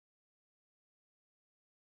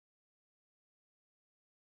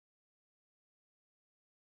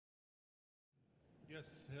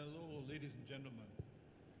Yes, hello, ladies and gentlemen.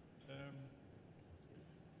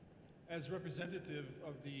 As representative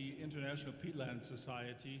of the International Peatland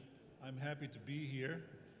Society, I'm happy to be here.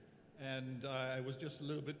 And I was just a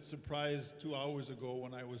little bit surprised 2 hours ago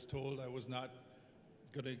when I was told I was not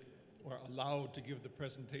going to or allowed to give the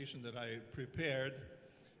presentation that I prepared,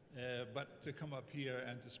 but to come up here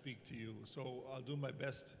and to speak to you. So I'll do my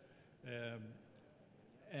best.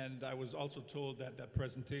 And I was also told that that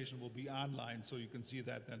presentation will be online, so you can see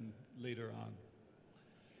that then later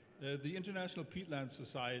on. The International Peatland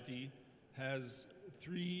Society has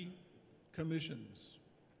 3 commissions.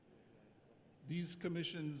 These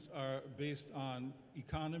commissions are based on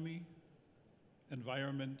economy,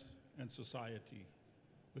 environment, and society,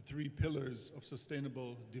 the 3 pillars of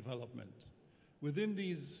sustainable development. Within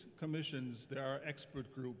these commissions, there are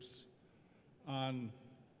expert groups on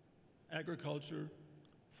agriculture,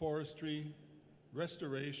 forestry,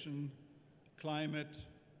 restoration, climate,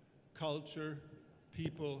 culture,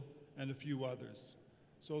 people, and a few others.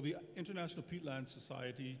 So the International Peatland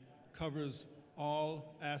Society covers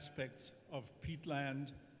all aspects of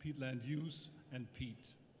peatland, peatland use, and peat.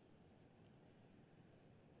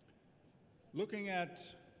 Looking at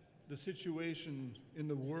the situation in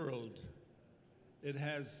the world, it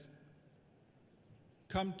has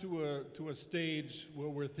come to a stage where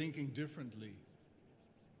we're thinking differently.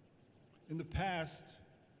 In the past,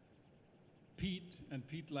 peat and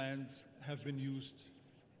peatlands have been used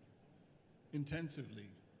intensively.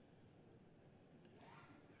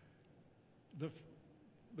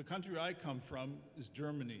 The country I come from is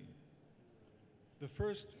Germany. The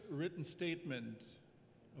first written statement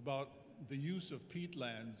about the use of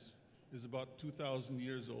peatlands is about 2,000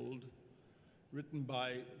 years old, written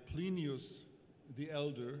by Plinius the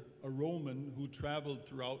Elder, a Roman who traveled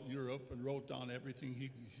throughout Europe and wrote down everything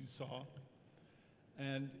he saw.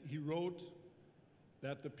 And he wrote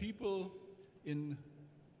that the people in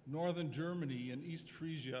northern Germany and East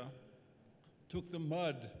Frisia took the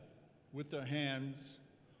mud with their hands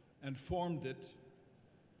and formed it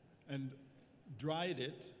and dried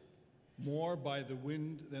it more by the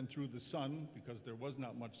wind than through the sun, because there was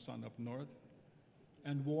not much sun up north,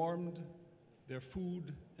 and warmed their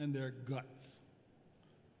food and their guts.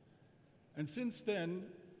 And since then,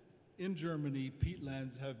 in Germany,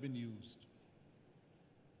 peatlands have been used.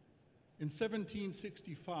 In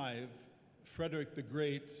 1765, Frederick the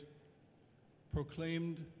Great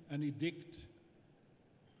proclaimed an edict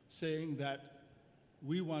saying that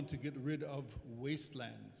we want to get rid of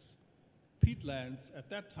wastelands. Peatlands at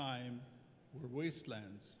that time were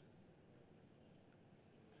wastelands.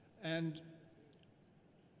 And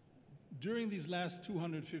during these last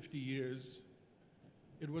 250 years,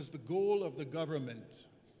 it was the goal of the government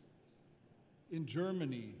in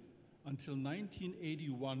Germany until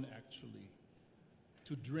 1981, actually,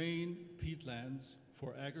 to drain peatlands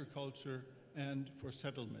for agriculture and for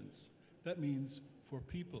settlements. That means for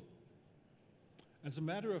people. As a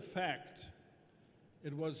matter of fact,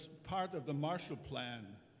 it was part of the Marshall Plan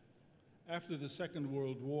after the Second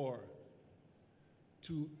World War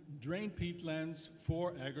to drain peatlands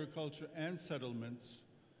for agriculture and settlements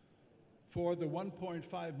for the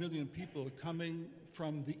 1.5 million people coming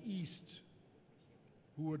from the east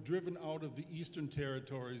who were driven out of the eastern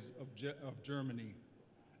territories of Germany.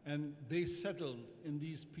 And they settled in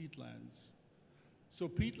these peatlands. So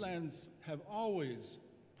peatlands have always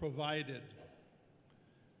provided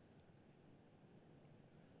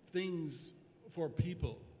things for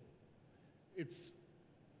people. It's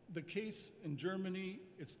the case in Germany,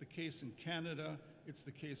 it's the case in Canada, it's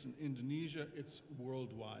the case in Indonesia, it's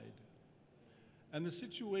worldwide. And the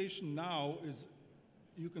situation now is,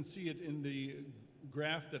 you can see it in the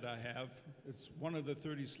graph that I have. It's one of the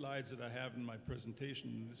 30 slides that I have in my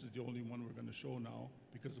presentation. This is the only one we're going to show now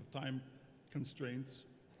because of time constraints.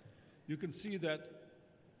 You can see that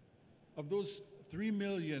of those 3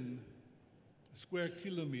 million square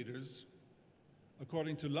kilometers,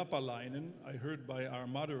 according to Lappalainen, I heard by our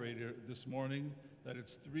moderator this morning that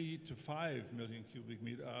it's 3 to 5 million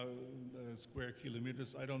square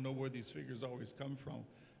kilometers. I don't know where these figures always come from.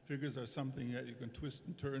 Figures are something that you can twist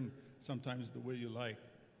and turn sometimes the way you like.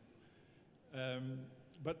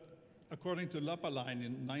 But according to Lappalainen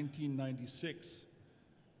in 1996,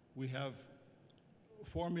 we have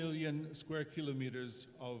 4 million square kilometers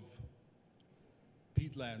of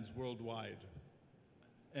peatlands worldwide.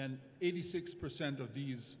 And 86% of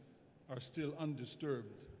these are still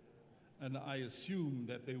undisturbed. And I assume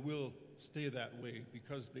that they will stay that way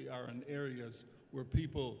because they are in areas where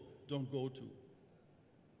people don't go to.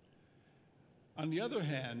 On the other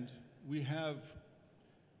hand, we have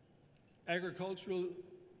agricultural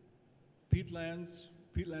Peatlands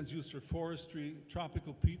used for forestry,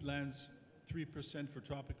 tropical peatlands, 3% for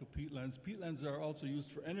tropical peatlands. Peatlands are also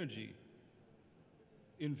used for energy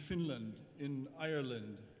in Finland, in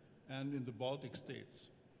Ireland, and in the Baltic states.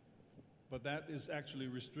 But that is actually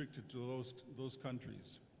restricted to those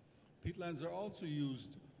countries. Peatlands are also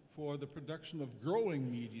used for the production of growing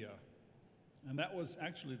media. And that was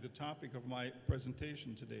actually the topic of my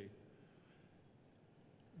presentation today.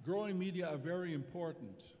 Growing media are very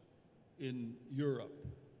important in Europe.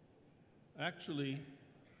 Actually,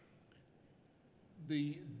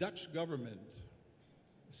 the Dutch government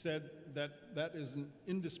said that that is an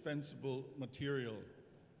indispensable material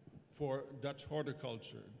for Dutch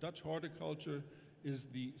horticulture. Dutch horticulture is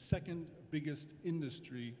the second biggest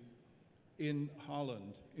industry in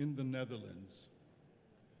Holland, in the Netherlands.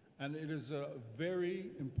 And it is a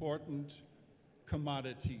very important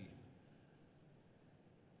commodity,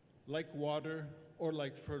 like water or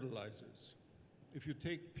like fertilizers. If you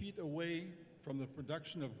take peat away from the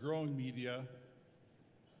production of growing media,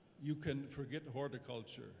 you can forget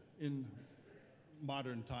horticulture in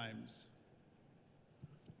modern times.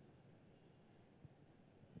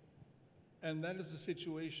 And that is the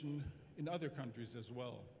situation in other countries as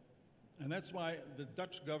well. And that's why the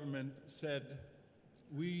Dutch government said,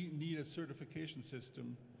 we need a certification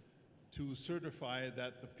system to certify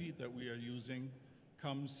that the peat that we are using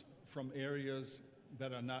comes from areas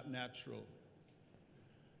that are not natural.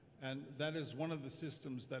 And that is one of the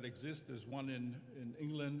systems that exist. There's one in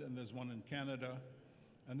England and there's one in Canada.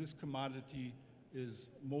 And this commodity is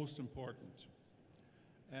most important.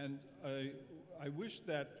 And I wish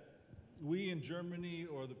that we in Germany,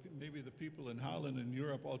 or maybe the people in Holland and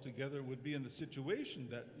Europe altogether, would be in the situation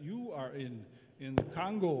that you are in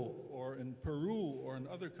Congo or in Peru or in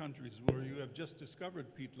other countries where you have just discovered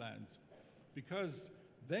peatlands. Because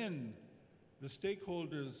then the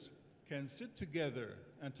stakeholders can sit together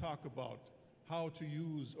and talk about how to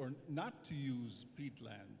use or not to use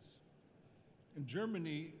peatlands. In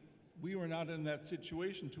Germany, we were not in that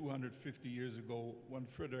situation 250 years ago when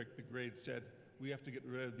Frederick the Great said, we have to get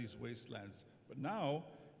rid of these wastelands. But now,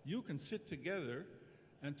 you can sit together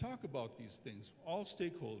and talk about these things, all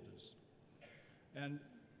stakeholders. And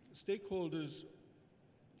stakeholders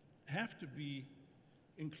have to be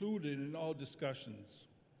included in all discussions.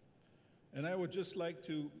 And I would just like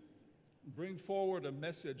to bring forward a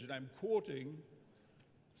message, and I'm quoting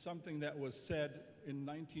something that was said in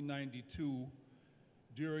 1992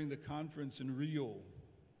 during the conference in Rio,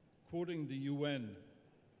 quoting the UN.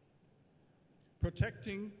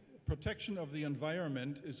 Protection of the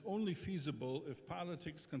environment is only feasible if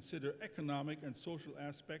politics consider economic and social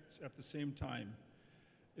aspects at the same time.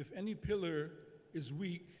 If any pillar is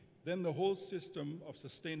weak, then the whole system of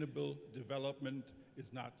sustainable development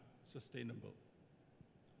is not sustainable.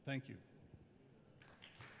 Thank you.